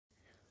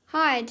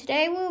Hi,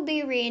 today we'll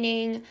be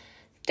reading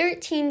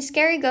 13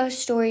 scary ghost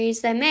stories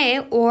that may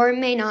or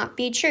may not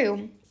be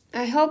true.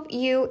 I hope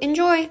you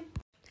enjoy.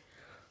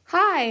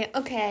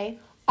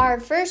 Our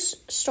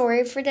first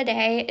story for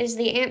today is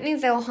the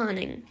Amityville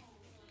Haunting.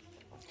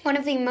 One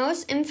of the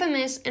most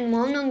infamous and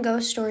well-known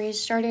ghost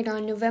stories started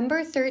on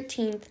November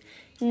 13th,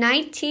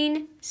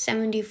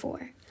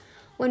 1974,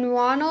 when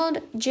Ronald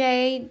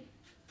J.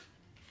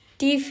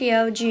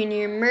 DeFeo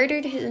Jr.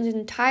 murdered his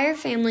entire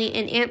family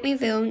in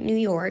Amityville, New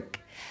York.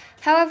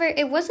 However,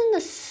 it wasn't the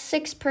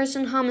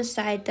 6-person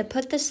homicide that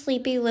put the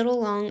sleepy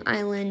little Long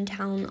Island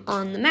town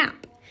on the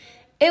map.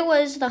 It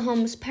was the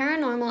home's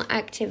paranormal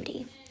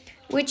activity,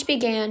 which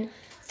began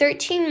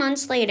 13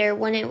 months later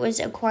when it was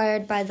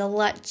acquired by the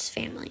Lutz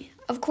family.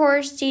 Of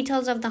course,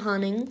 details of the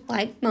haunting,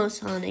 like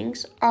most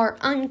hauntings, are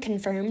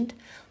unconfirmed,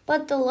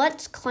 but the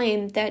Lutz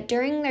claimed that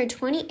during their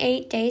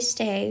 28-day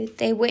stay,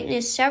 they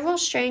witnessed several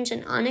strange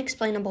and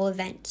unexplainable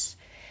events.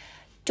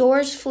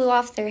 Doors flew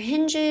off their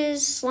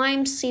hinges,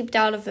 slime seeped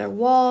out of their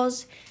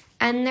walls,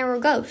 and there were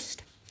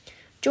ghosts.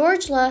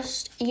 George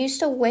Lust used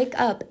to wake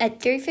up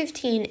at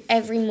 3:15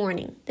 every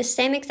morning, the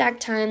same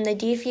exact time the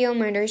DeFeo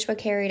murders were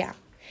carried out.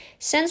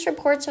 Since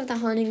reports of the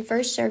haunting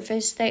first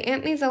surfaced, the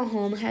Amityville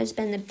home has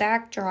been the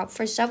backdrop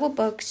for several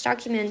books,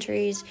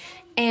 documentaries,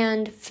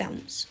 and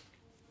films.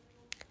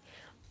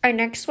 Our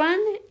next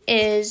one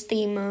is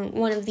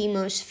one of the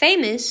most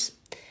famous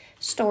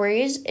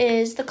stories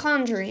is The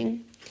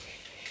Conjuring.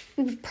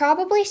 You've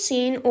probably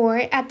seen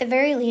or at the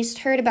very least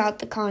heard about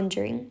The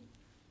Conjuring.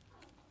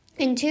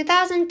 In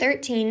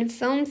 2013,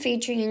 film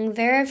featuring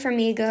Vera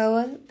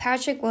Farmiga,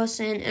 Patrick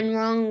Wilson, and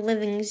Ron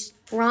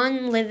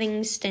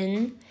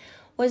Livingston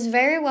was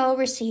very well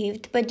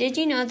received, but did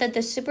you know that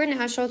the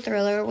supernatural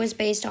thriller was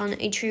based on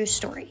a true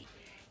story?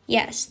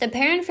 Yes, the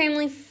Perron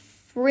family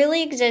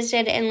really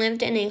existed and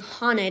lived in a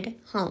haunted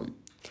home.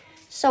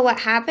 So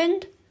what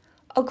happened?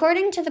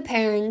 According to the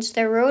Perrons,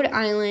 their Rhode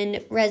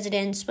Island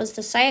residence was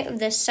the site of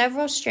the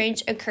several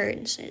strange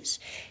occurrences.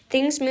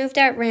 Things moved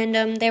at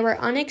random, there were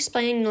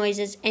unexplained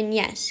noises, and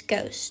yes,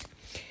 ghosts.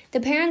 The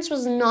Perrons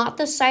was not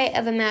the site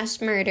of a mass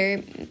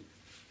murder.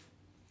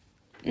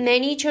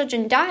 Many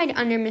children died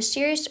under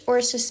mysterious or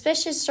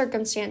suspicious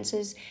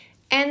circumstances,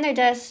 and their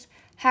deaths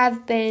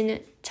have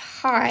been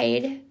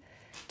tied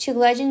to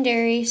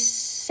legendary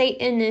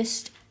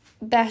Satanist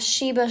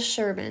Bathsheba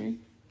Sherman.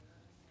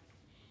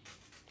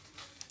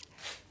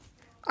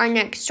 Our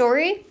next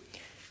story,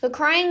 The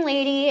Crying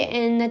Lady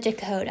in the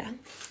Dakota.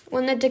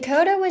 When the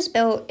Dakota was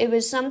built, it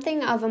was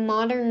something of a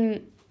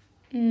modern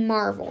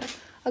marvel,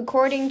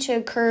 according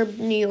to Curb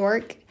New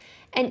York.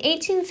 An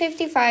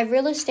 1855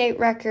 real estate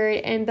record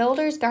and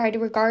builder's guide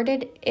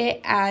regarded it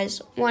as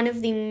one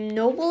of the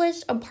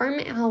noblest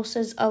apartment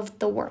houses of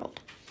the world.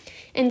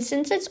 And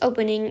since its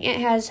opening, it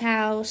has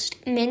housed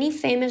many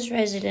famous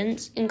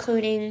residents,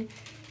 including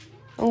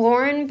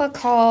Lauren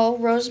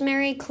Bacall,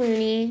 Rosemary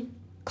Clooney,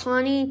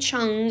 Connie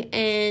Chung,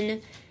 and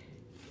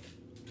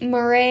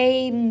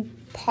Murray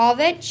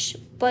Povich,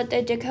 but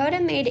the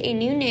Dakota made a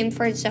new name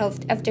for itself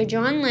after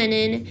John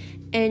Lennon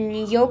and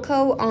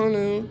Yoko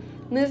Ono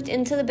moved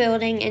into the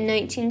building in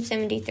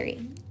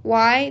 1973.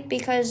 Why?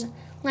 Because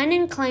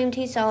Lennon claimed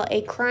he saw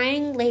a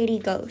crying lady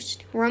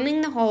ghost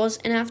roaming the halls,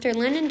 and after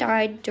Lennon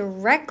died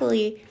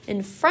directly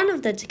in front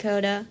of the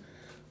Dakota,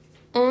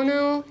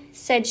 Ono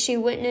said she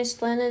witnessed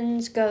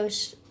Lennon's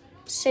ghost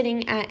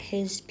sitting at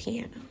his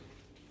piano.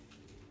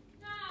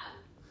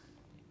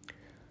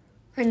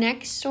 Our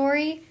next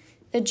story,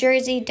 The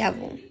Jersey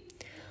Devil.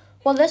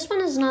 While this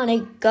one is not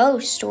a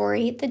ghost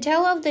story, the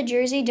tale of the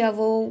Jersey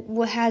Devil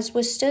has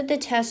withstood the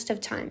test of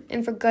time,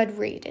 and for good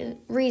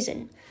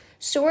reason.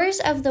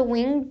 Stories of the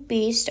winged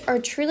beast are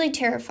truly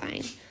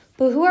terrifying,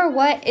 but who or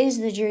what is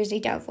the Jersey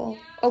Devil?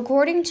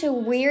 According to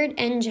Weird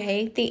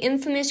NJ, the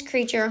infamous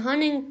creature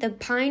haunting the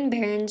Pine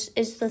Barrens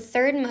is the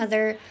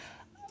third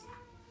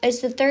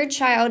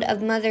child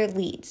of Mother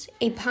Leeds,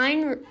 a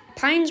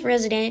Pines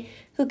resident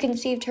who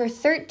conceived her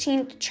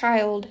 13th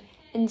child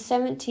in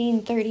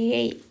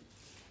 1738.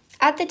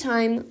 At the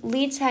time,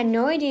 Leeds had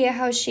no idea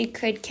how she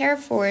could care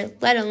for,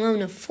 let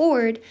alone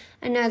afford,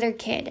 another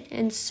kid,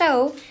 and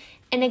so,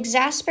 in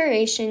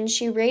exasperation,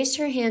 she raised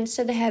her hands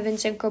to the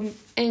heavens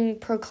and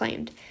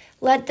proclaimed,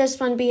 "Let this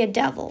one be a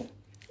devil."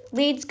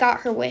 Leeds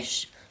got her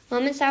wish.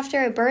 Moments after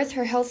her birth,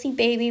 her healthy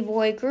baby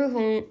boy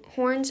grew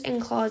horns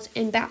and claws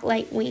and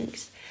bat-like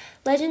wings.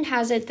 Legend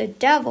has it the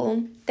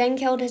devil then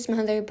killed his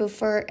mother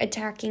before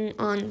attacking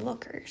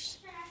onlookers.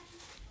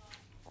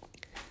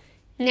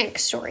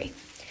 Next story.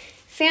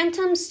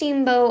 Phantom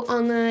Steamboat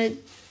on the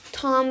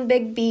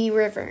Tombigbee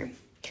River.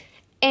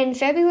 In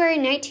February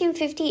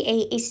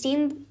 1958, a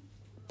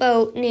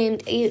steamboat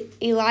named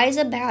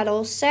Eliza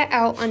Battle set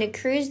out on a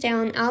cruise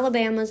down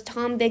Alabama's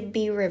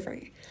Tombigbee River.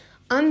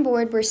 On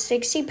board were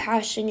 60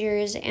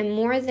 passengers and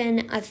more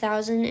than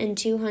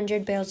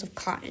 1,200 bales of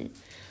cotton.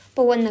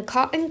 But when the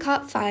cotton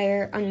caught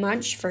fire on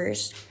March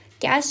 1st,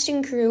 guests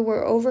and crew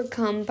were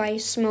overcome by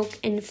smoke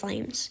and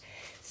flames.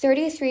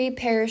 33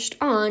 perished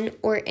on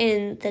or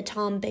in the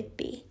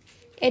Tombigbee.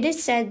 It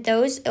is said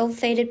those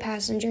ill-fated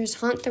passengers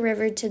haunt the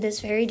river to this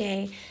very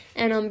day,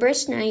 and on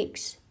brisk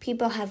nights,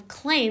 people have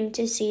claimed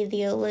to see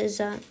the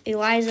Eliza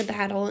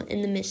battle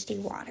in the misty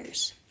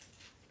waters.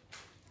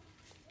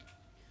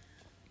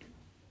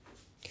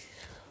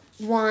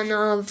 One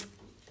of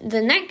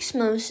the next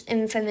most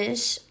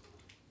infamous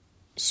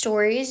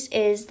stories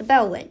is the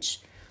Bell Witch.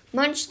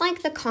 Much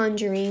like The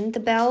Conjuring, the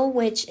Bell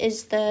Witch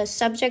is the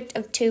subject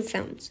of two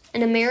films,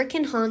 An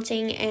American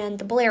Haunting and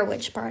The Blair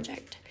Witch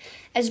Project,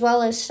 as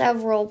well as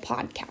several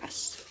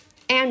podcasts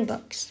and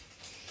books.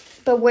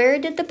 But where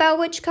did the Bell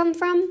Witch come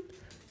from?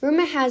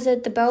 Rumor has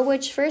it the Bell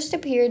Witch first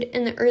appeared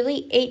in the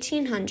early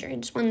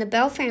 1800s when the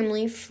Bell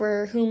family,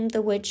 for whom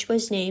the witch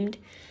was named,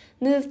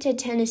 moved to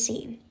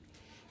Tennessee.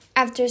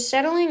 After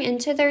settling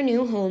into their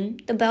new home,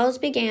 the Bells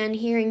began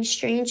hearing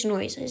strange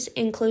noises,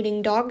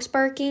 including dogs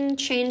barking,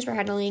 chains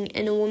rattling,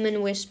 and a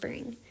woman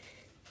whispering,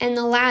 and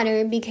the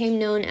latter became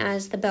known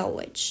as the Bell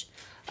Witch.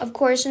 Of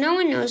course, no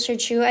one knows her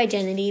true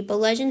identity, but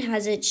legend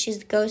has it she's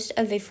the ghost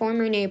of a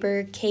former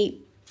neighbor,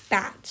 Kate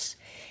Batts.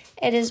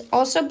 It is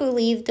also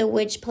believed the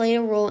witch played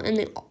a role in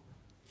the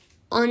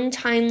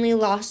untimely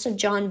loss of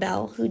John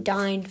Bell, who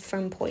died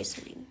from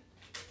poisoning.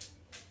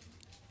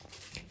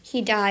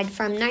 He died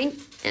from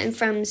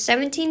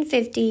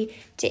 1750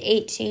 to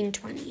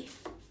 1820.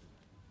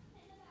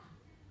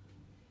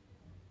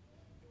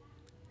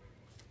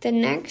 The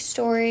next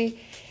story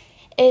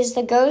is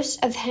the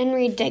ghost of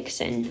Henry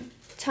Dixon.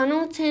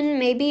 Tunnelton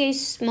may be a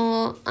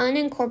small,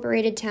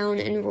 unincorporated town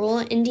in rural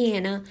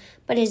Indiana,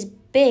 but is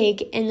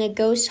big in the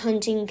ghost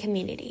hunting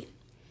community.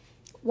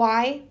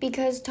 Why?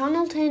 Because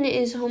Tunnelton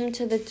is home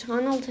to the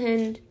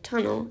Tunnelton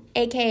Tunnel,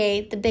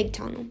 aka the Big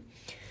Tunnel,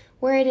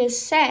 where it is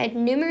said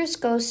numerous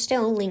ghosts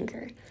still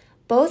linger,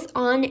 both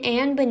on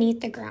and beneath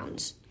the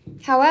grounds.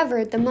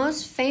 However, the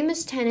most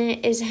famous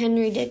tenant is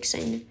Henry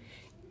Dixon,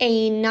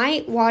 a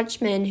night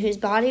watchman whose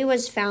body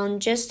was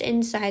found just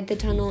inside the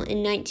tunnel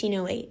in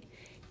 1908.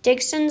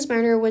 Dixon's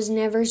murder was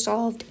never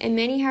solved, and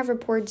many have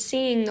reported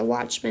seeing the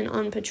watchman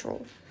on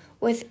patrol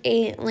with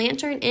a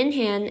lantern in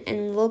hand,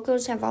 and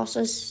locals have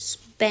also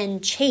been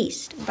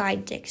chased by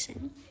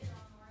Dixon.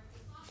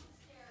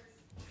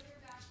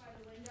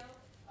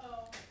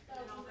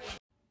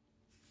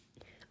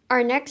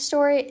 Our next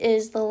story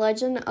is the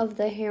legend of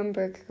the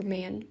Hamburger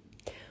Man.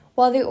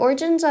 While the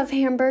origins of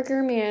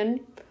Hamburger Man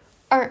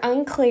are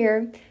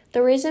unclear,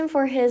 the reason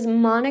for his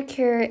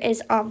moniker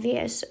is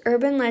obvious.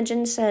 Urban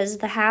legend says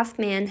the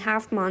half-man,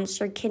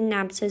 half-monster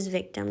kidnaps his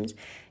victims,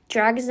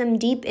 drags them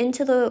deep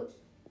into the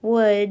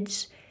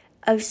woods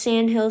of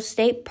Sandhill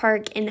State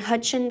Park in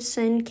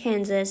Hutchinson,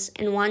 Kansas,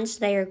 and once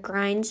there,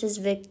 grinds his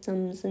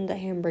victims into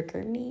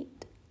hamburger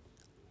meat.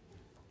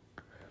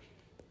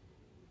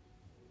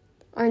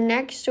 Our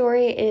next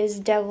story is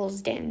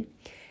Devil's Den.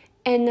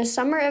 In the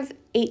summer of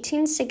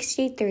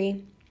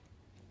 1863,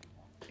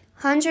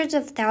 hundreds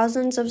of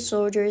thousands of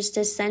soldiers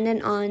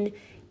descended on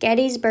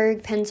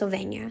Gettysburg,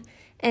 Pennsylvania,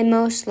 and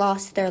most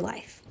lost their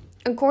life.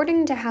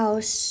 According to how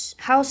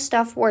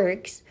stuff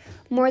works,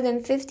 more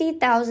than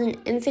 50,000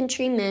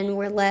 infantrymen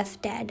were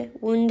left dead,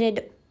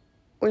 wounded,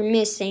 or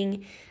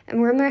missing,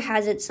 and rumor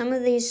has it some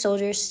of these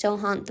soldiers still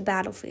haunt the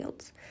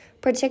battlefields,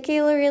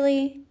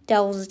 particularly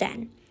Devil's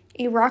Den,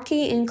 a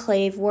rocky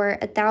enclave where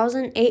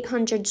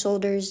 1,800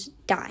 soldiers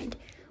died.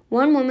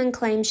 One woman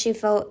claims she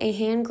felt a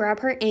hand grab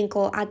her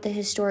ankle at the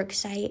historic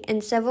site,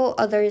 and several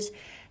others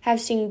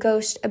have seen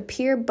ghosts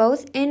appear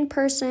both in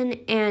person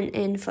and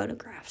in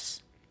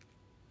photographs.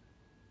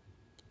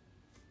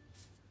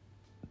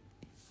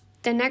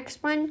 The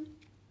next one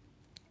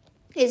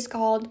is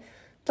called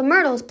the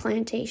Myrtles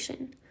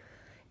Plantation.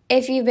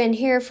 If you've been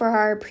here for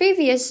our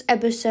previous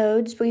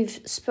episodes, we've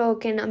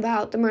spoken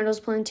about the Myrtles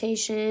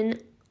Plantation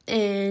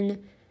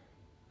in,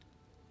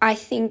 I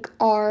think,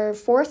 our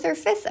 4th or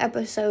 5th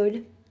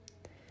episode.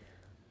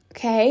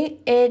 Okay,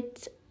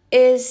 it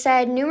is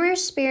said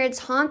numerous spirits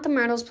haunt the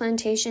Myrtles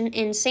Plantation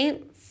in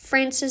St.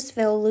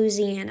 Francisville,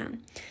 Louisiana.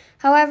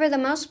 However, the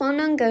most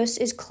well-known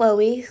ghost is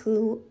Chloe,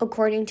 who,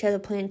 according to the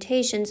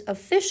plantation's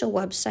official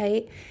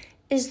website,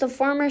 is the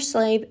former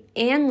slave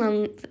and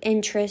love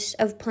interest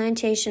of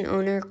plantation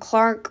owner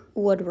Clark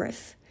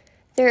Woodruff.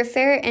 Their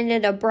affair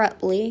ended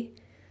abruptly.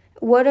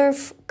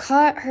 Woodruff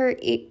caught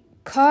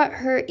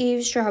her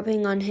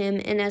eavesdropping on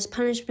him and as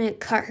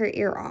punishment cut her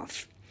ear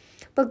off.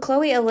 But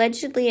Chloe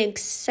allegedly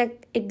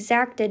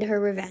exacted her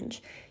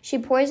revenge. She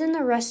poisoned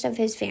the rest of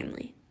his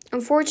family.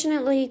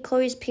 Unfortunately,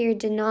 Chloe's peer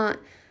did not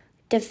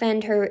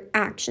defend her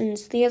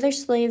actions. The other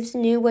slaves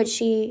knew what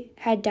she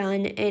had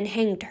done and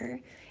hanged her.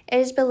 It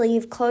is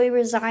believed Chloe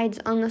resides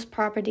on this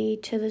property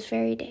to this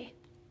very day.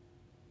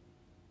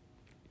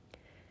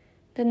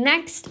 The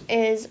next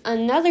is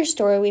another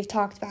story we've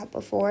talked about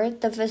before,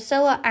 the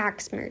Vasilla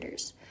Axe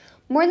murders.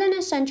 More than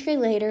a century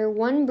later,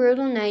 one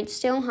brutal night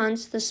still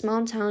haunts the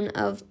small town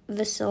of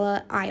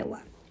Vasilla,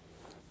 Iowa.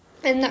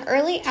 In the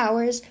early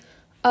hours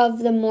of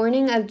the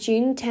morning of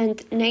June 10,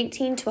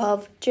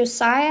 1912,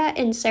 Josiah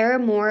and Sarah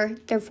Moore,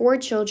 their 4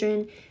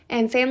 children,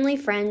 and family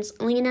friends,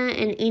 Lena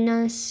and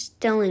Ina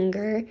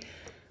Stillinger,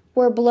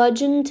 were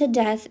bludgeoned to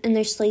death in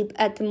their sleep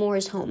at the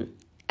Moores' home.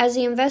 As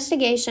the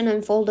investigation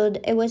unfolded,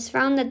 it was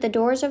found that the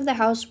doors of the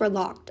house were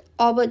locked,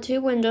 all but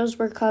 2 windows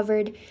were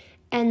covered,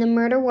 and the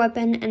murder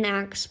weapon, an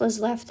axe, was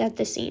left at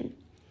the scene.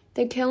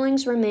 The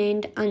killings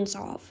remained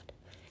unsolved.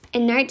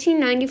 In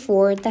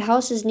 1994, the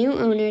house's new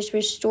owners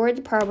restored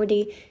the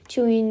property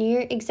to a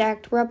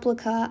near-exact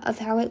replica of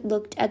how it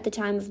looked at the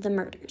time of the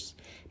murders.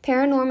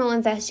 Paranormal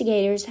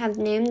investigators have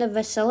named the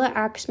Wasilla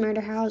Axe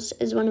Murder House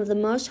as one of the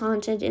most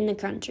haunted in the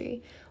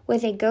country,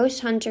 with a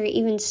ghost hunter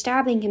even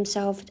stabbing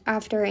himself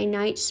after a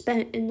night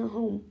spent in the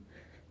home.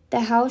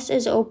 The house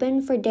is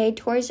open for day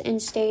tours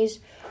and stays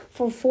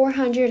for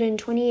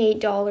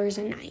 $428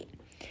 a night,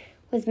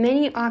 with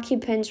many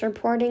occupants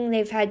reporting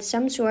they've had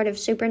some sort of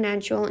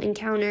supernatural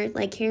encounter,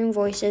 like hearing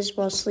voices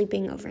while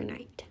sleeping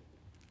overnight.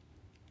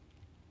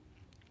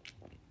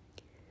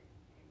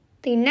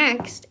 The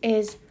next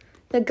is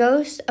the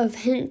Ghost of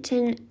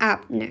Hinton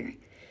Abner.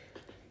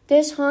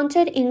 This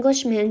haunted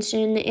English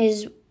mansion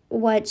is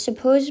what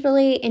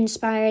supposedly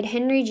inspired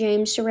Henry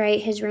James to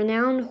write his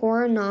renowned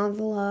horror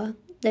novella,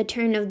 The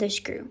Turn of the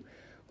Screw,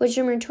 which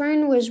in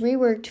return was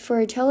reworked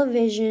for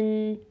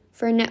television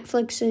for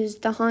Netflix's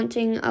The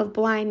Haunting of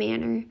Bly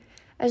Manor.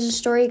 As the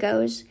story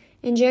goes,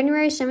 in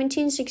January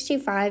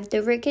 1765,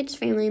 the Ricketts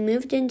family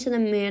moved into the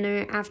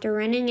manor after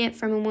renting it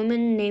from a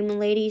woman named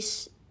Lady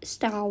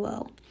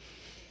Stowell.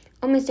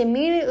 Almost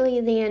immediately,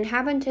 the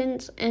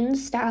inhabitants and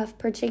staff,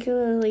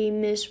 particularly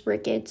Miss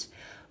Ricketts,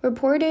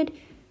 reported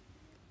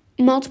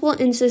multiple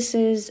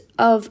instances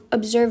of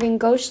observing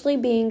ghostly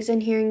beings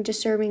and hearing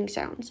disturbing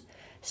sounds.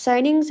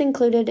 Sightings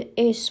included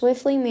a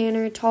swiftly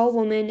mannered tall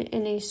woman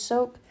in a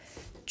silk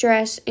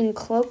dress and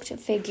cloaked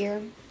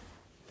figure.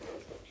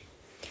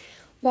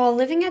 While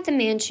living at the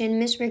mansion,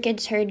 Miss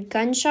Ricketts heard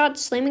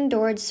gunshots, slamming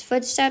doors,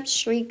 footsteps,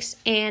 shrieks,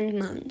 and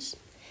moans.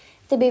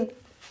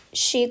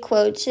 She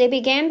quotes, "They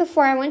began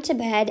before I went to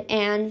bed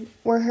and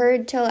were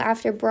heard till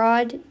after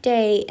broad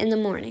day in the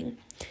morning.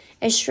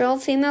 A shrill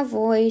female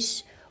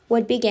voice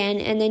would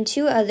begin, and then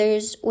 2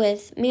 others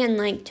with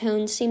man-like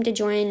tones seemed to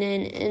join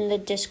in the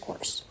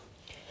discourse.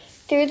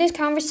 Through this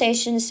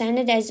conversation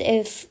sounded as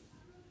if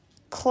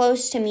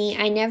close to me,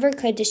 I never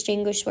could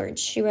distinguish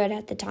words," she wrote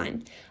at the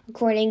time,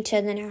 according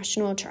to the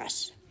National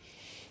Trust.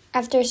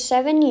 After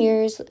 7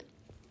 years,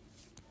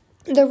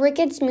 the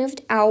Ricketts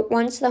moved out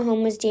once the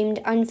home was deemed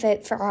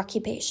unfit for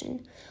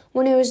occupation.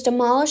 When it was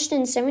demolished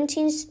in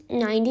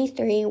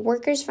 1793,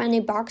 workers found a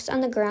box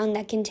on the ground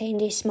that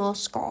contained a small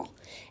skull.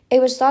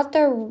 It was thought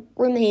the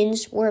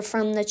remains were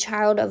from the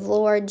child of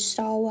Lord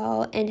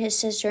Stawell and his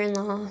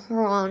sister-in-law,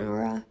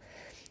 Honora,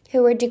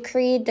 who were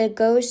decreed the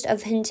ghost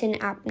of Hinton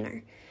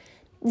Abner.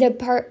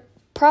 The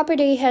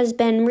property has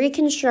been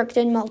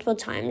reconstructed multiple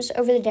times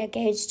over the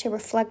decades to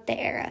reflect the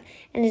era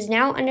and is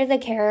now under the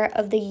care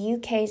of the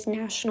UK's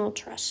National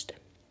Trust.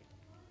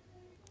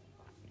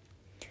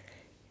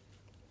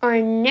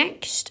 Our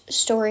next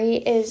story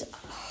is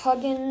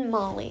Huggin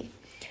Molly.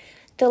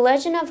 The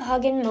legend of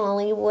Huggin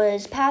Molly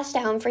was passed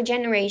down for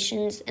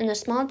generations in the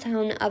small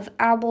town of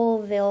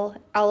Ableville,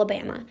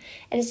 Alabama.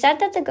 It is said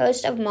that the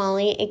ghost of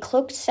Molly, a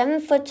cloaked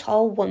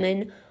 7-foot-tall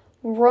woman,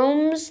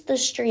 roams the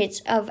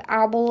streets of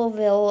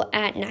Ableville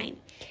at night.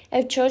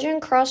 If children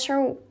cross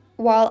her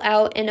while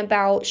out and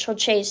about, she'll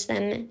chase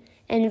them,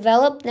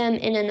 envelop them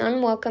in an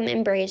unwelcome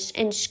embrace,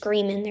 and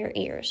scream in their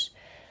ears.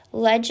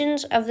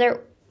 Legends of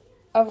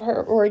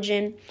her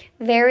origin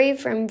vary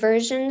from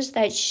versions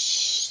that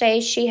say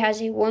she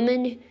was a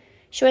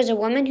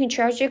woman who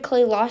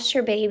tragically lost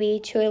her baby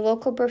to a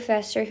local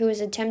professor who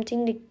was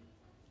attempting to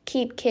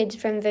keep kids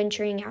from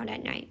venturing out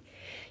at night.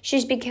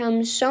 She's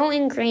become so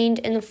ingrained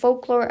in the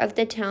folklore of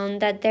the town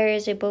that there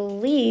is a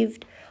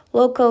believed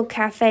local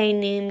cafe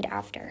named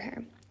after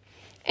her.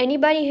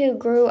 Anybody who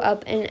grew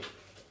up in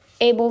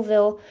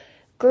Ableville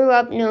grew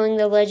up knowing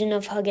the legend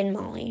of Huggin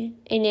Molly.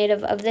 A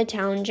native of the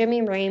town,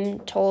 Jimmy Rame,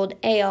 told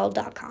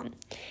AL.com.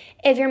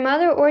 If your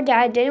mother or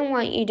dad didn't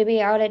want you to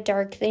be out at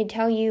dark, they'd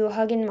tell you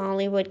Huggin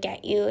Molly would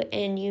get you,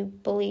 and you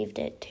believed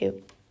it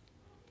too.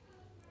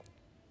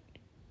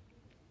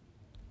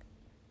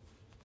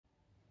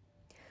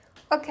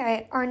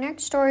 Okay, our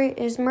next story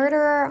is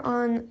Murderer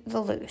on the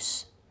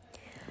Loose.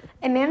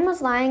 A man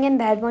was lying in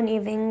bed one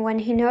evening when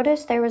he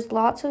noticed there was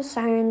lots of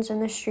sirens in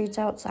the streets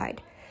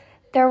outside.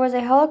 There was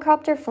a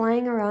helicopter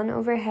flying around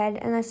overhead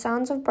and the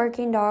sounds of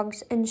barking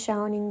dogs and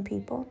shouting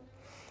people.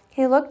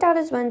 He looked out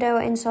his window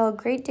and saw a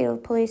great deal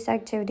of police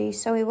activity,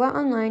 so he went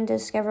online to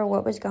discover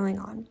what was going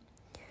on.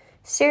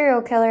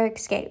 "Serial killer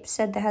escapes,"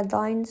 said the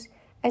headlines.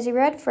 As he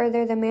read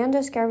further, the man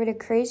discovered a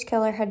crazed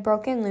killer had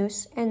broken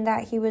loose and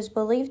that he was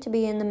believed to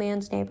be in the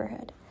man's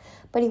neighborhood.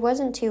 But he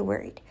wasn't too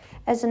worried.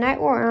 As the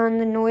night wore on,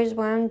 the noise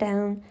wound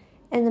down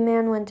and the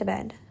man went to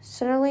bed.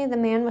 Suddenly, the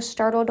man was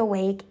startled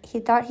awake. He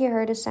thought he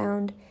heard a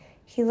sound.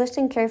 He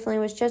listened carefully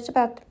and was just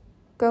about to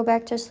go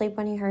back to sleep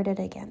when he heard it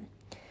again.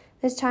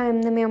 This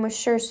time, the man was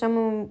sure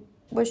someone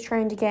was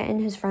trying to get in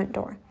his front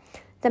door.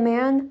 The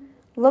man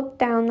looked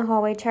down the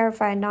hallway,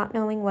 terrified, not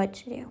knowing what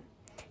to do.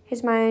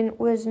 His mind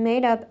was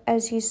made up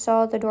as he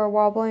saw the door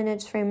wobble in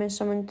its frame as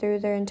someone threw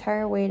their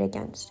entire weight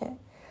against it.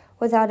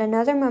 Without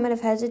another moment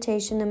of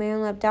hesitation, the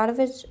man leapt out of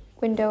his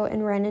window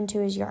and ran into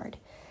his yard.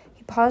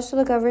 He paused to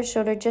look over his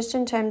shoulder just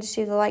in time to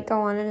see the light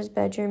go on in his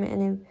bedroom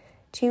and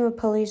a team of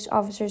police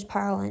officers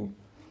pile in.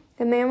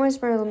 The man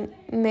was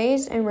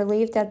amazed and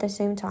relieved at the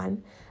same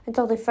time,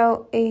 until they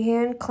felt a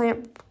hand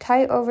clamp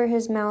tight over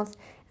his mouth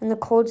and the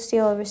cold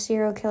steel of a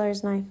serial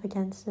killer's knife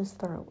against his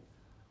throat.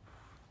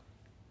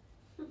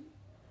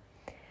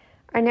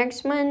 Our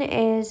next one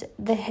is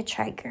The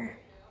Hitchhiker.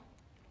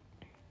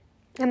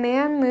 A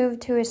man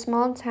moved to a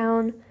small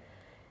town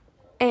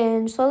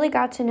and slowly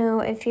got to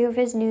know a few of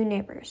his new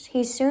neighbors.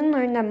 He soon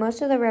learned that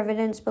most of the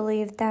residents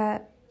believed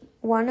that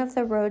one of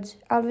the roads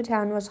out of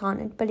town was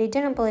haunted, but he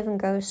didn't believe in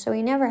ghosts, so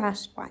he never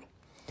asked why.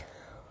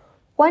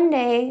 One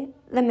day,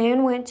 the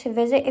man went to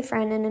visit a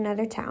friend in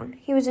another town.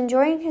 He was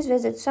enjoying his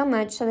visit so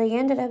much that he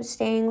ended up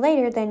staying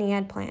later than he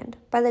had planned.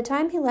 By the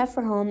time he left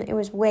for home, it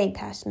was way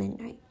past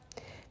midnight.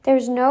 There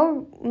was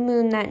no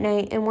moon that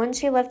night, and once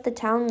he left the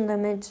town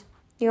limits,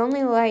 the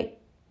only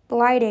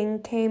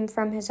lighting came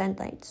from his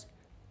headlights.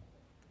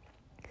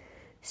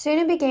 Soon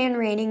it began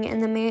raining,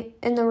 and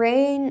the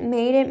rain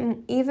made it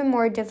even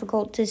more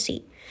difficult to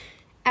see.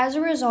 As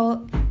a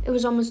result, it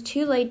was almost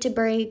too late to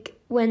brake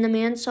when the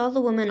man saw the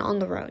woman on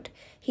the road.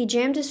 He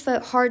jammed his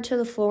foot hard to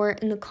the floor,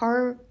 and the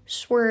car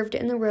swerved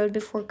in the road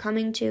before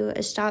coming to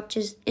a stop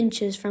just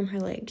inches from her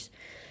legs.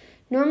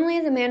 Normally,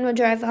 the man would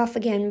drive off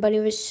again, but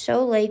it was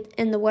so late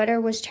and the weather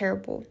was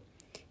terrible.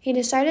 He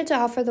decided to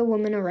offer the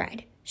woman a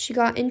ride. She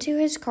got into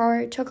his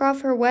car, took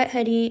off her wet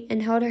hoodie,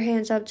 and held her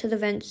hands up to the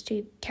vents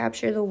to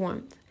capture the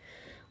warmth.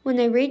 When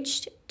they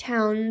reached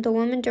town, the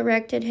woman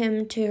directed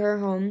him to her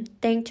home,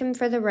 thanked him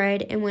for the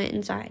ride, and went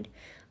inside.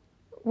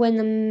 When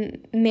the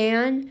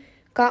man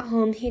got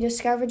home, he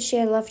discovered she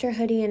had left her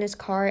hoodie in his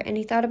car, and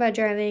he thought about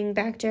driving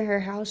back to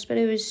her house, but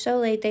it was so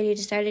late that he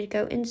decided to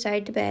go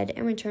inside to bed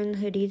and return the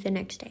hoodie the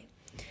next day.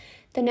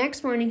 The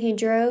next morning, he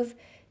drove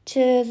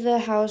to the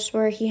house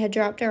where he had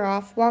dropped her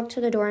off, walked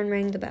to the door, and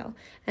rang the bell.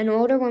 An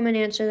older woman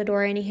answered the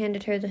door, and he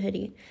handed her the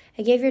hoodie.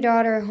 "I gave your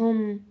daughter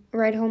a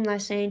ride home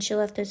last night, and she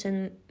left this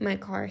in my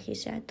car," he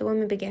said. The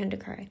woman began to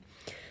cry.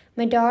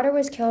 "My daughter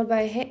was killed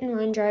by a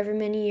hit-and-run driver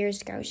many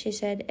years ago," she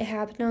said. "It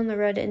happened on the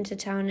road into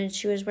town, and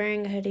she was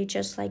wearing a hoodie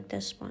just like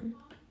this one."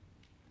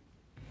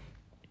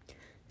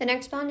 The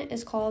next one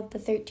is called The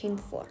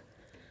 13th Floor.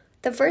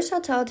 The first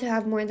hotel to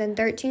have more than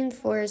 13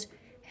 floors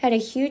had a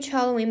huge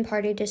Halloween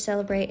party to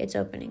celebrate its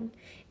opening.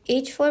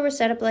 Each floor was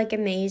set up like a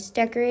maze,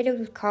 decorated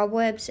with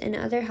cobwebs and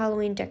other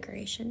Halloween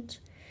decorations.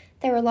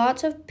 There were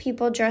lots of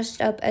people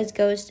dressed up as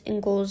ghosts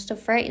and ghouls to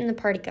frighten the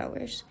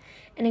partygoers.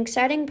 An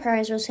exciting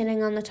prize was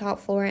sitting on the top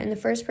floor, and the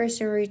first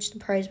person to reach the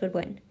prize would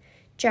win.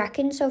 Jack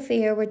and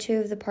Sophia were two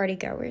of the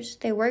partygoers.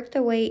 They worked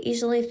their way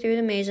easily through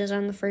the mazes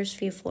on the first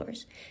few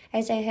floors.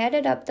 As they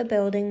headed up the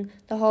building,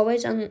 the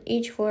hallways on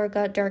each floor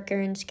got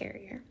darker and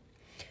scarier.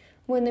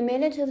 When they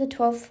made it to the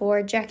 12th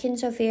floor, Jack and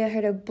Sophia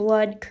heard a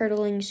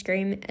blood-curdling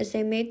scream. As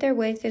they made their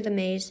way through the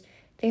maze,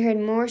 they heard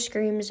more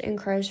screams and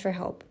cries for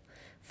help.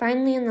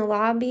 Finally, in the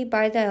lobby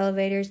by the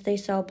elevators, they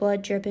saw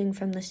blood dripping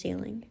from the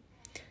ceiling.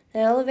 The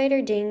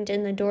elevator dinged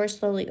and the door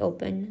slowly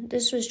opened.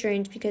 This was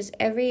strange because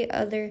every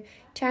other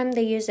time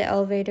they used the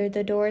elevator,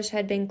 the doors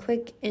had been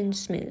quick and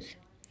smooth.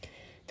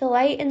 The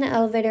light in the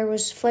elevator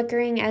was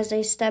flickering as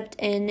they stepped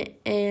in,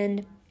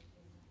 and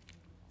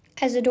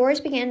as the doors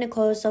began to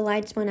close, the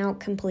lights went out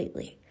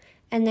completely.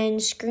 And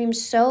then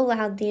screams so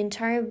loud the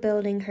entire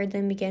building heard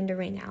them begin to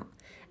ring out.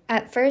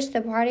 At first,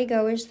 the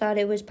partygoers thought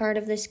it was part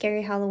of the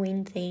scary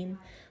Halloween theme,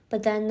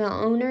 but then the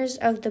owners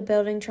of the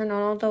building turned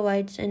on all the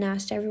lights and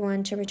asked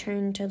everyone to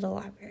return to the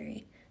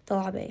lobby.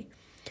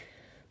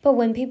 But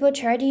when people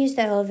tried to use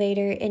the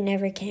elevator, it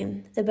never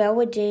came. The bell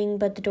would ding,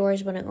 but the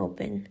doors wouldn't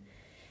open,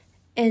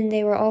 and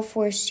they were all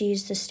forced to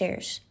use the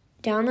stairs.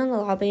 Down in the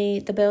lobby,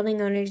 the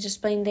building owners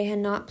explained they had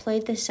not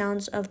played the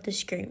sounds of the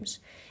screams,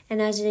 and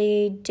as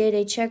they did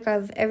a check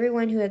of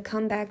everyone who had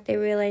come back, they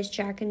realized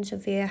Jack and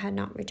Sophia had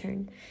not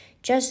returned.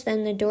 Just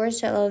then, the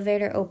doors to the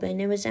elevator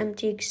opened. It was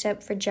empty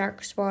except for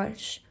Jack's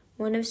watch,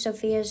 one of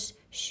Sophia's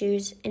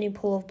shoes, and a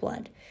pool of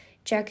blood.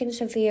 Jack and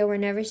Sophia were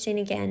never seen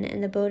again,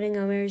 and the building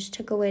owners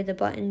took away the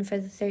button for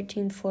the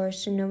 13th floor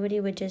so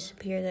nobody would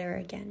disappear there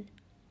again.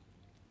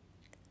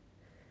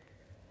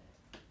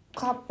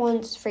 Clap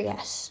once for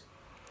yes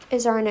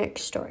is our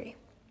next story.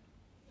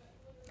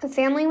 A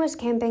family was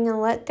camping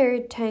and left their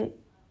tent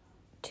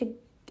to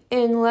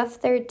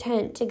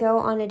go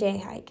on a day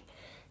hike.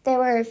 They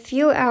were a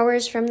few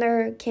hours from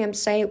their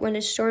campsite when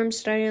a storm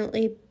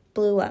suddenly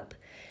blew up.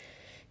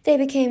 They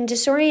became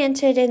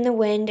disoriented in the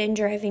wind and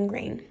driving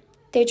rain.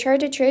 They tried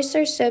to trace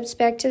their steps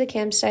back to the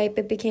campsite,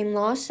 but became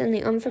lost in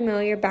the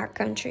unfamiliar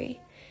backcountry.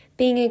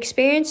 Being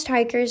experienced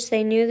hikers,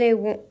 they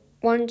knew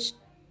once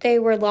they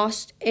were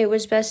lost, it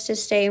was best to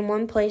stay in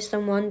one place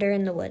than wander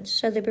in the woods,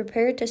 so they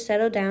prepared to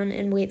settle down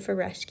and wait for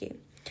rescue.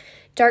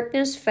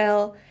 Darkness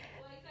fell,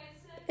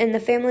 and the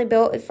family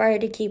built a fire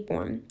to keep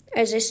warm.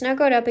 As they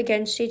snuggled up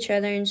against each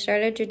other and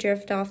started to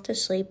drift off to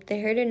sleep, they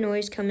heard a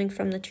noise coming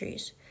from the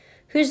trees.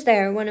 "Who's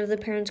there?" one of the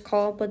parents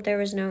called, but there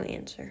was no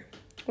answer.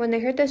 When they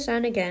heard the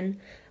sound again,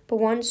 but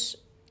once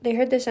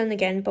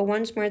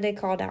more they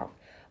called out.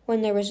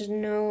 When there was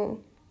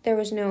no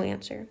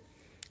answer.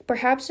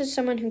 "Perhaps it's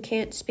someone who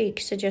can't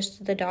speak,"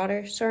 suggested the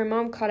daughter, so her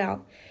mom called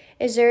out,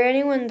 "Is there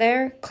anyone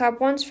there?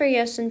 Clap once for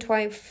yes and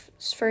twice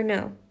for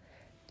no."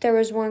 There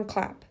was one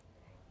clap.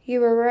 "You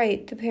were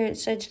right," the parent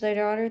said to their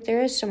daughter.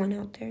 "There is someone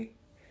out there."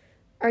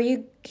 "Are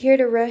you here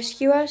to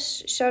rescue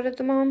us?" shouted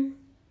the mom.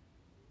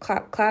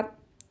 Clap, clap.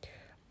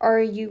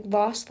 "Are you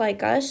lost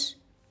like us?"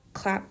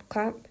 Clap,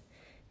 clap.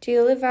 "Do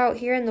you live out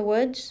here in the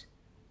woods?"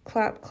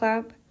 Clap,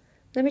 clap.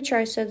 "Let me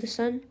try," said the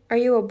son. "Are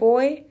you a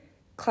boy?"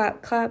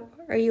 Clap, clap.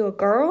 "Are you a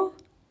girl?"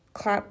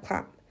 Clap,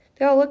 clap.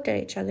 They all looked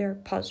at each other,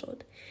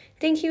 puzzled.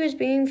 "Think he was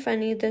being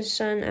funny?" the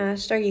son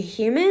asked. "Are you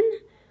human?"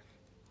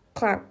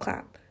 Clap,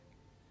 clap.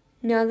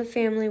 Now the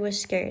family was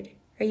scared.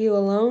 "Are you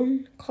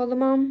alone?" called the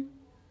mom.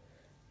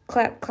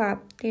 Clap,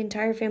 clap. The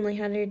entire family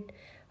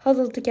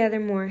huddled together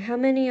more. "How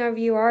many of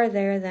you are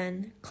there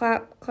then?"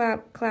 Clap,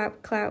 clap,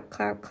 clap, clap,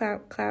 clap,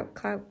 clap, clap,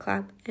 clap,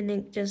 clap, and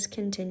it just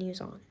continues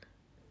on.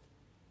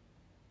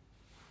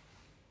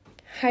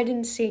 Hide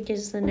and seek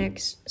is the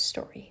next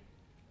story.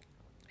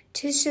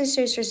 Two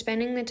sisters were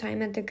spending the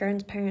time at their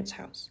grandparents'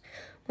 house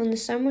when the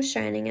sun was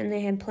shining and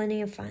they had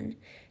plenty of fun,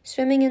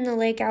 swimming in the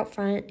lake out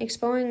front,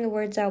 exploring the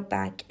woods out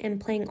back,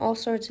 and playing all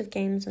sorts of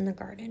games in the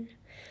garden.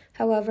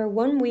 However,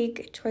 one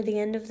week toward the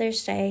end of their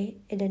stay,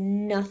 it did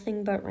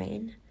nothing but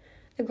rain.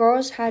 The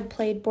girls had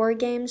played board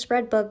games,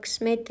 read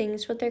books, made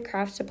things with their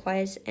craft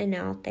supplies, and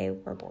now they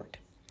were bored.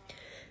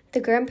 The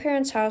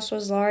grandparents' house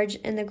was large,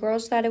 and the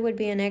girls thought it would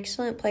be an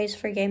excellent place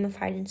for a game of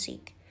hide and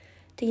seek.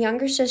 The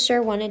younger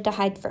sister wanted to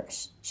hide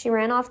first. She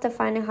ran off to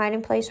find a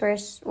hiding place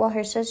while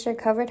her sister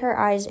covered her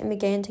eyes and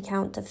began to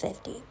count to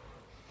 50.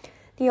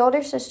 The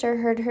older sister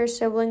heard her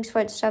siblings'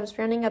 footsteps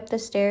running up the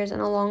stairs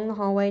and along the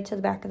hallway to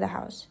the back of the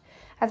house.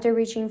 After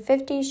reaching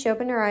 50, she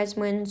opened her eyes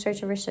and went in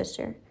search of her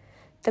sister.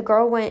 The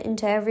girl went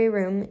into every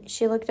room.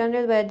 She looked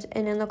under the beds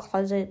and in the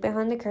closet,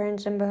 behind the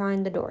curtains and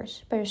behind the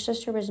doors, but her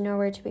sister was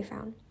nowhere to be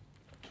found.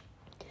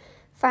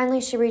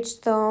 Finally, she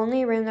reached the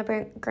only room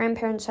the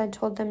grandparents had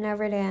told them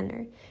never to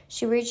enter.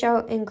 She reached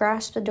out and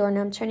grasped the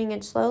doorknob, turning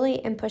it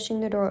slowly and pushing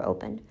the door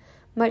open.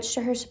 Much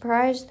to her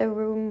surprise, the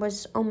room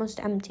was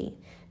almost empty.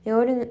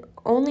 The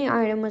only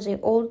item was an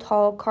old,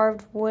 tall,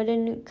 carved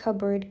wooden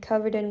cupboard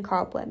covered in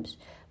cobwebs,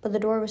 but the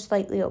door was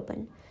slightly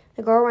open.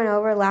 The girl ran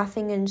over,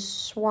 laughing, and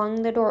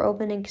swung the door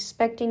open,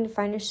 expecting to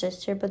find her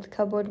sister, but the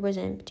cupboard was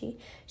empty.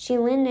 She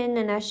leaned in,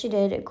 and as she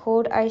did, a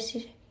cold,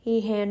 icy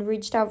hand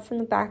reached out from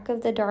the back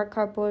of the dark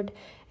cupboard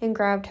and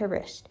grabbed her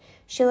wrist.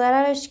 She let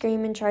out a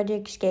scream and tried to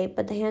escape,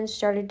 but the hand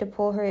started to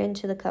pull her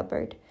into the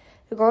cupboard.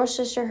 The girl's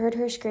sister heard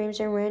her screams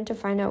and ran to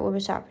find out what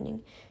was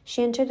happening.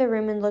 She entered the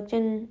room and looked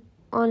in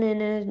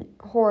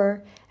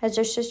horror as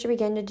her sister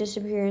began to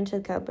disappear into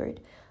the cupboard.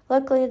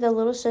 Luckily, the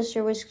little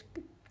sister was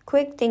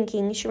quick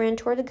thinking. She ran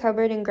toward the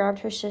cupboard and grabbed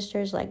her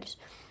sister's legs.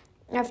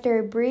 After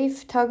a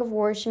brief tug of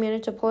war, she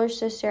managed to pull her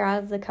sister out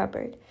of the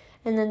cupboard,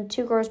 and then the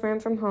two girls ran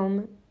from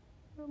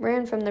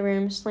the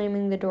room,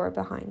 slamming the door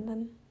behind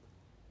them.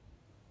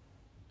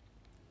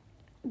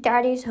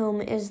 Daddy's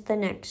home is the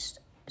next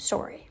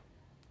story.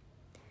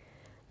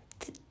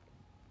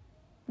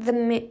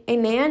 A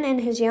man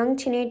and his young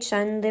teenage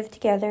son lived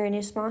together in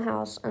a small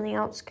house on the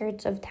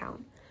outskirts of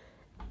town.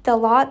 The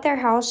lot their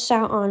house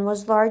sat on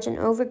was large and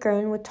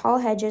overgrown, with tall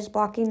hedges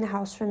blocking the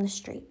house from the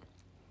street.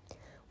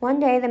 One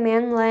day, the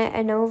man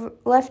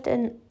left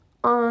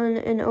on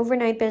an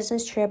overnight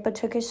business trip but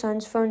took his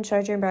son's phone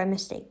charger by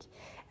mistake.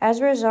 As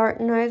a result,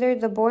 neither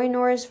the boy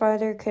nor his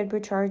father could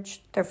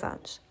recharge their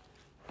phones.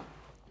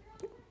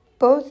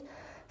 Both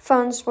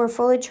phones were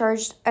fully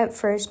charged at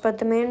first, but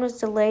the man was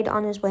delayed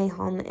on his way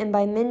home, and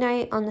by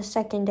midnight on the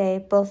second day,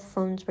 both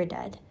phones were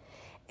dead.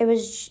 It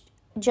was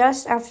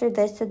just after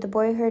this that the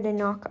boy heard a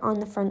knock on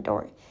the front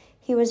door.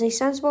 He was a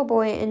sensible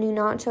boy and knew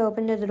not to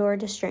open the door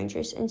to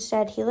strangers.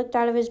 Instead, he looked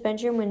out of his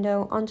bedroom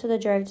window onto the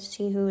drive to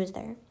see who was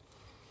there.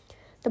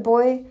 The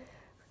boy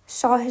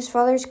saw his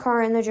father's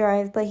car in the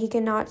drive, but he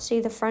could not see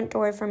the front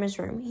door from his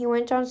room. He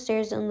went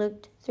downstairs and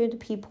looked through the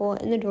peephole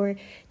in the door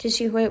to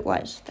see who it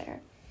was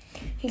there.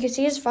 He could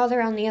see his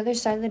father on the other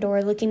side of the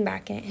door looking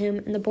back at him,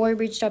 and the boy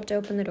reached up to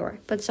open the door,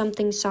 but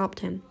something stopped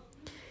him.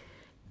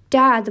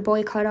 "Dad," the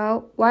boy called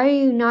out, "why are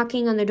you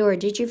knocking on the door?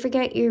 Did you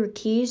forget your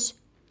keys?"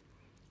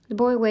 The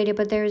boy waited,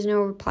 but there was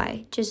no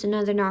reply, just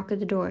another knock at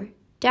the door.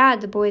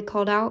 "Dad," the boy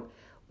called out,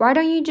 "why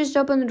don't you just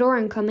open the door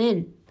and come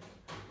in?"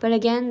 But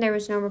again, there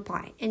was no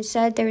reply.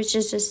 Instead, there was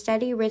just a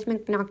steady,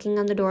 rhythmic knocking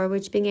on the door,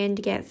 which began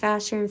to get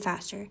faster and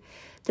faster.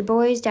 The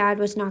boy's dad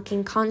was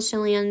knocking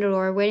constantly on the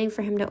door, waiting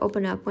for him to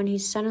open up, when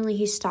suddenly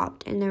he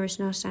stopped, and there was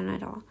no sound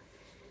at all.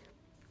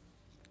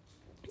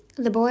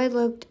 The boy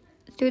looked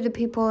through the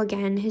peephole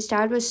again. His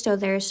dad was still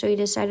there, so he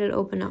decided to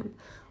open up.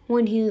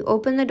 When he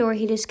opened the door,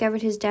 he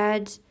discovered his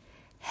dad's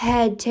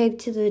head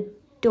taped to the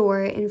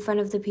door in front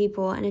of the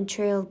people and a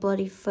trail of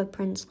bloody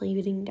footprints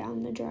leading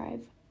down the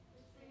drive.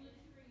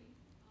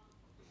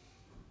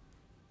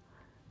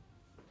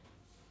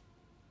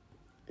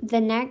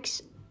 The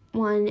next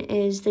one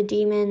is the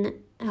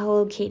demon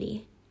Hello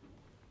Kitty.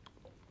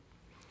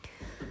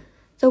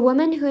 The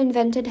woman who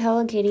invented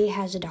Hello Kitty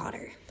has a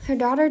daughter. Her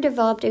daughter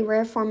developed a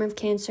rare form of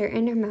cancer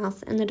in her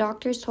mouth, and the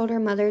doctors told her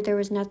mother there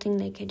was nothing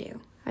they could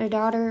do. Her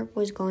daughter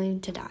was going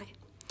to die.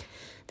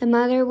 The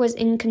mother was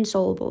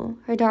inconsolable.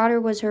 Her daughter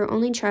was her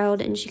only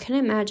child, and she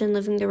couldn't imagine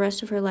living the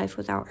rest of her life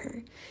without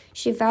her.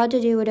 She vowed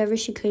to do whatever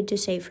she could to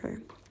save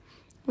her.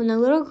 When the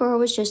little girl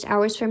was just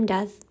hours from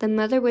death, the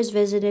mother was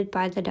visited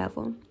by the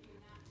devil.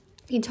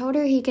 He told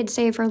her he could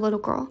save her little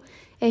girl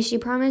if she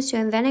promised to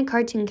invent a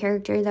cartoon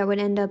character that would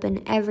end up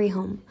in every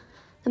home.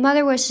 The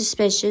mother was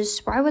suspicious.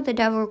 Why would the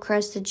devil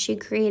request that she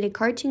create a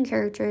cartoon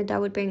character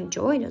that would bring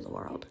joy to the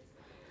world?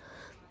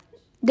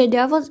 The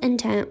devil's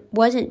intent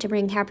wasn't to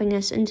bring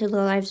happiness into the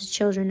lives of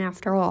children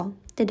after all.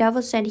 The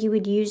devil said he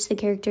would use the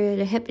character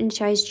to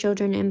hypnotize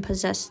children and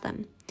possess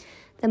them.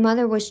 The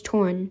mother was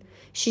torn.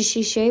 Should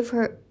she save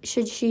her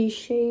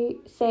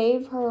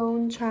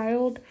own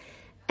child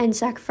and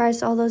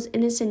sacrifice all those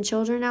innocent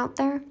children out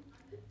there?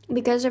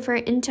 Because of her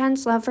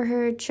intense love for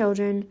her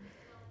children,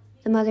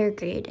 the mother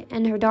agreed,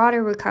 and her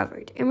daughter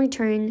recovered. In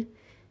return,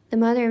 the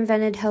mother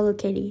invented Hello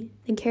Kitty.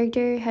 The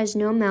character has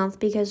no mouth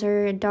because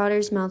her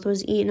daughter's mouth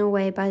was eaten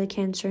away by the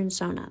cancer and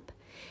sewn up.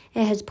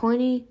 It has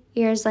pointy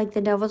ears like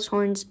the devil's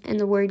horns, and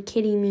the word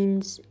kitty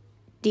means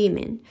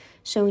demon.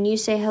 So when you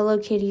say Hello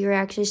Kitty, you're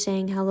actually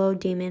saying hello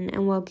demon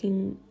and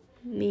welcoming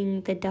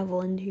the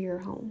devil into your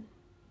home.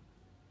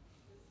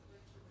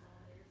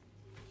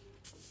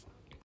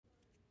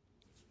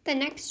 The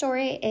next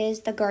story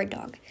is The Guard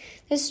Dog.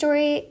 This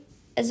story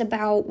is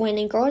about when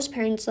a girl's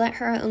parents let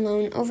her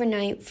alone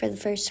overnight for the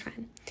first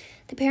time.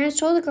 The parents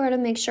told the girl to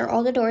make sure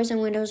all the doors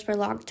and windows were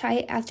locked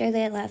tight after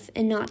they left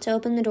and not to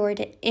open the door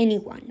to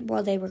anyone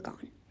while they were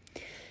gone.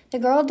 The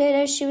girl did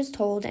as she was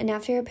told, and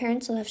after her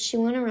parents left, she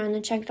went around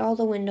and checked all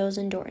the windows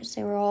and doors.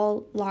 They were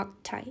all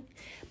locked tight.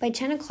 By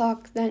 10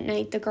 o'clock that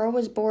night, the girl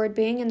was bored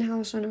being in the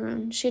house on her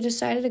own. She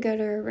decided to go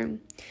to her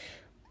room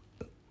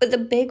with a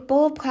big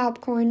bowl of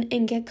popcorn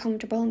and get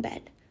comfortable in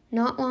bed.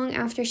 Not long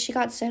after she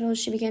got settled,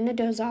 she began to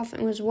doze off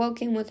and was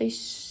woken with a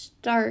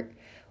start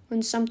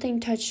when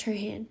something touched her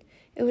hand.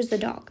 It was the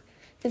dog.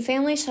 The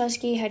family's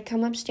husky had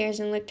come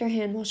upstairs and licked her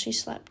hand while she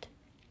slept.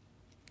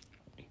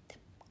 The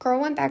girl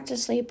went back to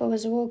sleep but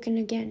was awoken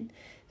again.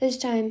 This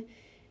time,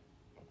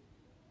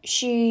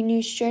 she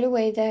knew straight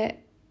away that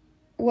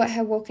what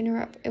had woken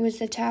her up. It was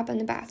the tap in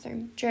the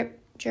bathroom. Drip,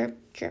 drip,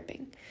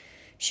 dripping.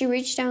 She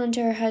reached down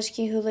to her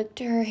husky, who licked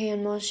her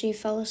hand while she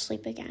fell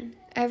asleep again.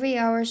 Every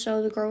hour or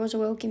so, the girl was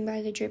awoken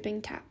by the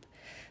dripping tap.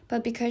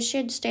 But because she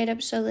had stayed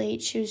up so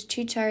late, she was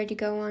too tired to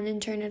go on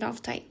and turn it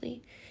off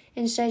tightly.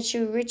 Instead, she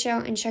would reach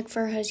out and check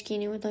for her husky,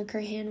 and it would lick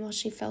her hand while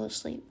she fell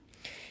asleep.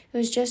 It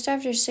was just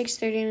after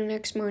 6:30 the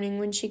next morning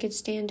when she could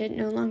stand it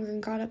no longer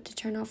and got up to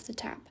turn off the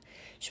tap.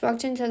 She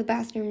walked into the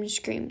bathroom and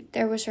screamed.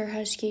 There was her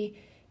husky,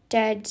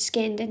 dead,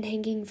 skinned, and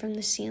hanging from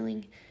the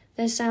ceiling.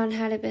 The sound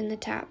hadn't been the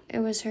tap. It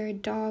was her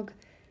dog,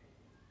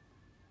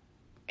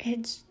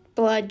 its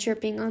blood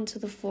dripping onto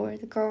the floor.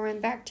 The girl ran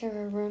back to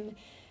her room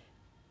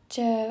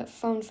to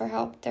phone for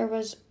help. There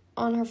was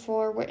on her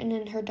floor, written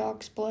in her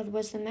dog's blood,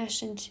 was the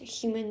message,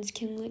 humans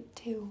can lick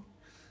too.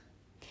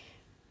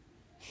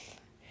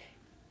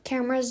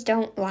 Cameras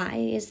don't lie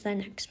is the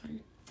next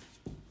one.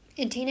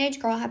 A teenage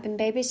girl had been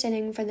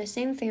babysitting for the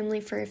same family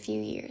for a few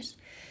years.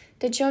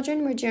 The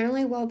children were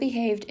generally well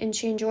behaved and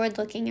she enjoyed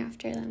looking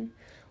after them.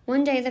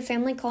 One day the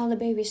family called the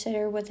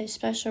babysitter with a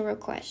special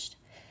request.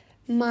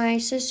 My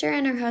sister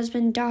and her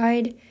husband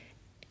died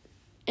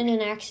in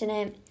an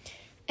accident,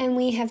 and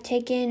we have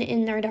taken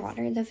in their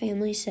daughter,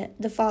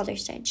 the father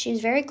said. She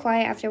is very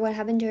quiet after what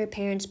happened to her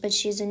parents, but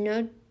she is in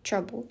no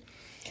trouble.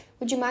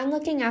 Would you mind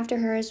looking after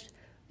her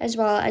as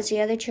well as the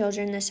other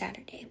children this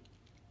Saturday?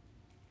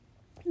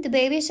 The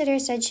babysitter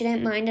said she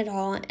didn't mind at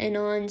all, and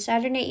on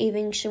Saturday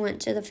evening she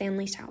went to the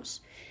family's house.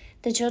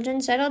 The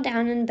children settled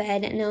down in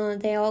bed,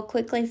 and they all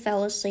quickly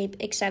fell asleep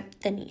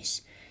except the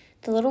niece.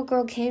 The little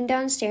girl came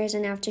downstairs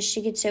and asked if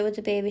she could sit with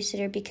the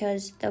babysitter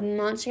because the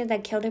monster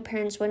that killed her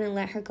parents wouldn't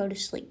let her go to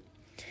sleep.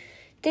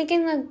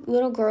 Thinking the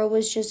little girl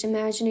was just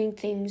imagining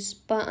things,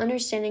 but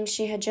understanding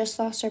she had just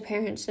lost her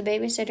parents, the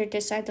babysitter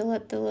decided to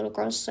let the little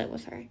girl sit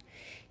with her.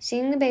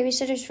 Seeing the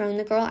babysitter's phone,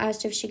 the girl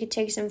asked if she could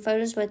take some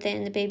photos with it,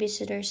 and the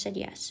babysitter said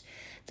yes.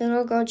 The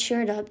little girl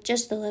cheered up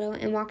just a little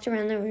and walked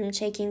around the room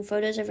taking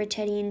photos of her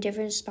teddy in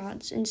different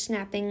spots and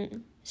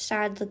snapping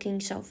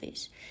sad-looking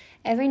selfies.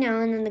 Every now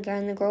and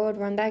again, the girl would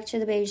run back to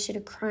the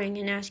babysitter crying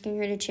and asking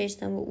her to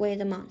chase away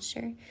the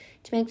monster.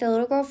 To make the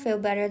little girl feel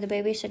better, the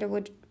babysitter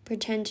would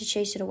pretend to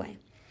chase it away.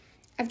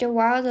 After a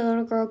while, the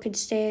little girl could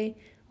stay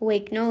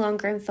awake no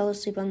longer and fell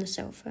asleep on the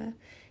sofa.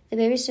 The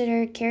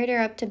babysitter carried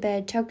her up to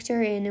bed, tucked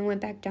her in, and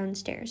went back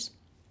downstairs.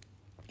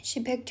 She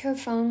picked her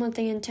phone with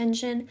the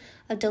intention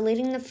of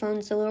deleting the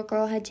phones the little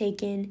girl had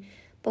taken,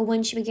 But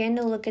when she began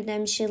to look at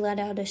them, she let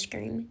out a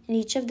scream. In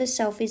each of the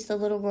selfies the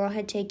little girl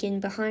had taken,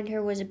 behind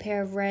her was a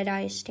pair of red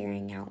eyes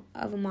staring out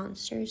of a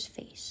monster's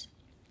face.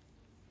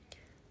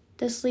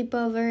 The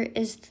sleepover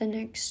is the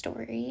next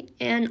story,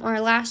 and our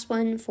last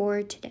one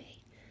for today.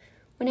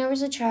 When I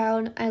was a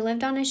child, I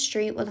lived on a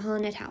street with a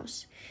haunted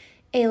house.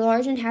 A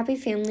large and happy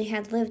family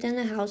had lived in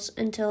the house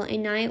until a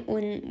night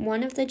when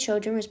one of the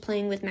children was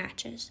playing with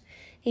matches.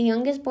 The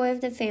youngest boy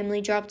of the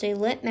family dropped a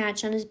lit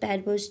match on his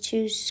bed but was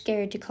too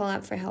scared to call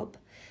out for help.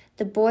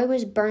 The boy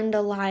was burned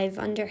alive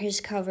under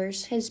his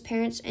covers. His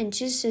parents and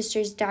 2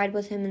 sisters died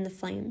with him in the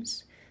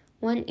flames.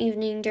 One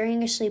evening,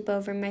 during a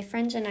sleepover, my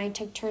friends and I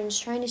took turns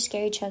trying to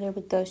scare each other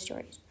with ghost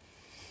stories.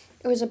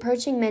 It was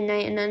approaching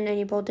midnight and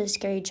unable to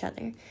scare each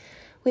other.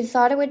 We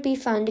thought it would be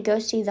fun to go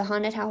see the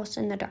haunted house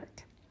in the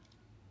dark.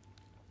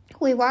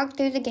 We walked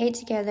through the gate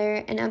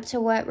together and up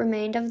to what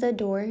remained of the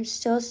door,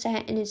 still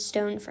set in its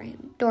stone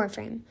door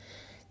frame.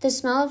 The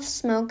smell of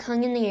smoke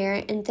hung in the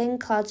air, and thin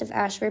clouds of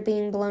ash were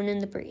being blown in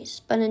the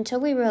breeze, but until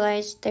we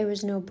realized there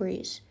was no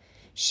breeze.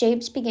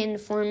 Shapes began to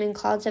form in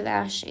clouds of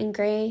ash, and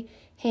gray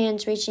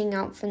hands reaching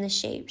out from the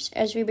shapes.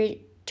 As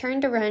we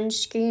turned to run,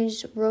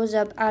 screams rose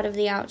up out of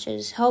the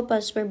arches. "Help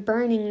us, we're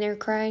burning," they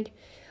cried.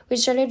 We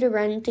started to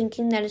run,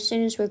 thinking that as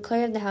soon as we were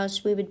clear of the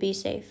house, we would be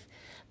safe.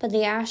 But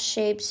the ash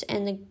shapes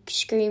and the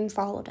scream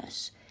followed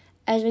us.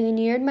 As we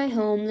neared my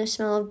home, the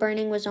smell of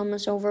burning was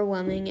almost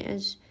overwhelming.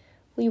 As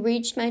we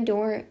reached my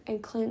door, I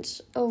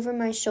glanced over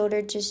my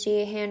shoulder to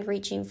see a hand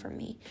reaching for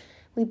me.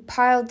 We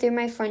piled through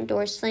my front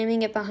door,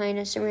 slamming it behind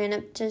us, and ran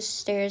up the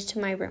stairs to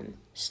my room,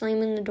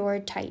 slamming the door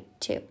tight,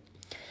 too.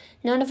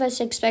 None of us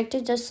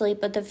expected to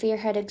sleep, but the fear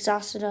had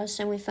exhausted us,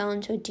 and we fell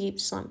into a deep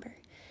slumber.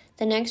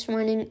 The next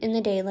morning, in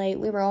the daylight,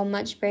 we were all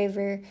much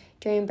braver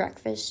during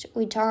breakfast.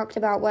 We talked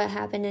about what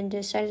happened and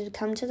decided to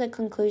come to the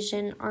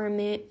conclusion our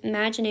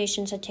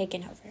imaginations had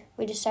taken over.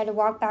 We decided to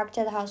walk back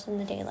to the house in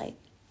the daylight.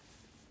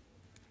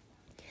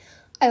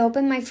 I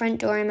opened my front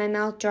door and my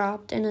mouth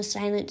dropped in a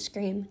silent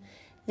scream.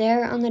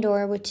 There on the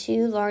door were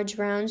 2 large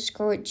round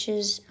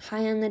scorches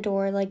high on the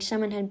door, like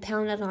someone had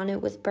pounded on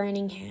it with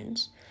burning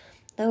hands.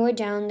 Lower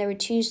down, there were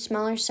 2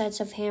 smaller sets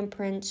of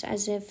handprints,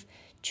 as if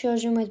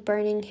children with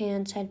burning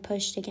hands had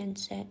pushed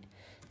against it.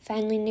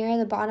 Finally, near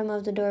the bottom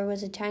of the door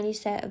was a tiny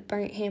set of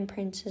burnt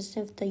handprints, as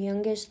if the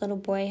youngest little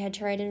boy had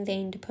tried in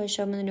vain to push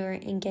open the door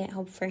and get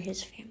help for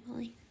his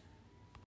family.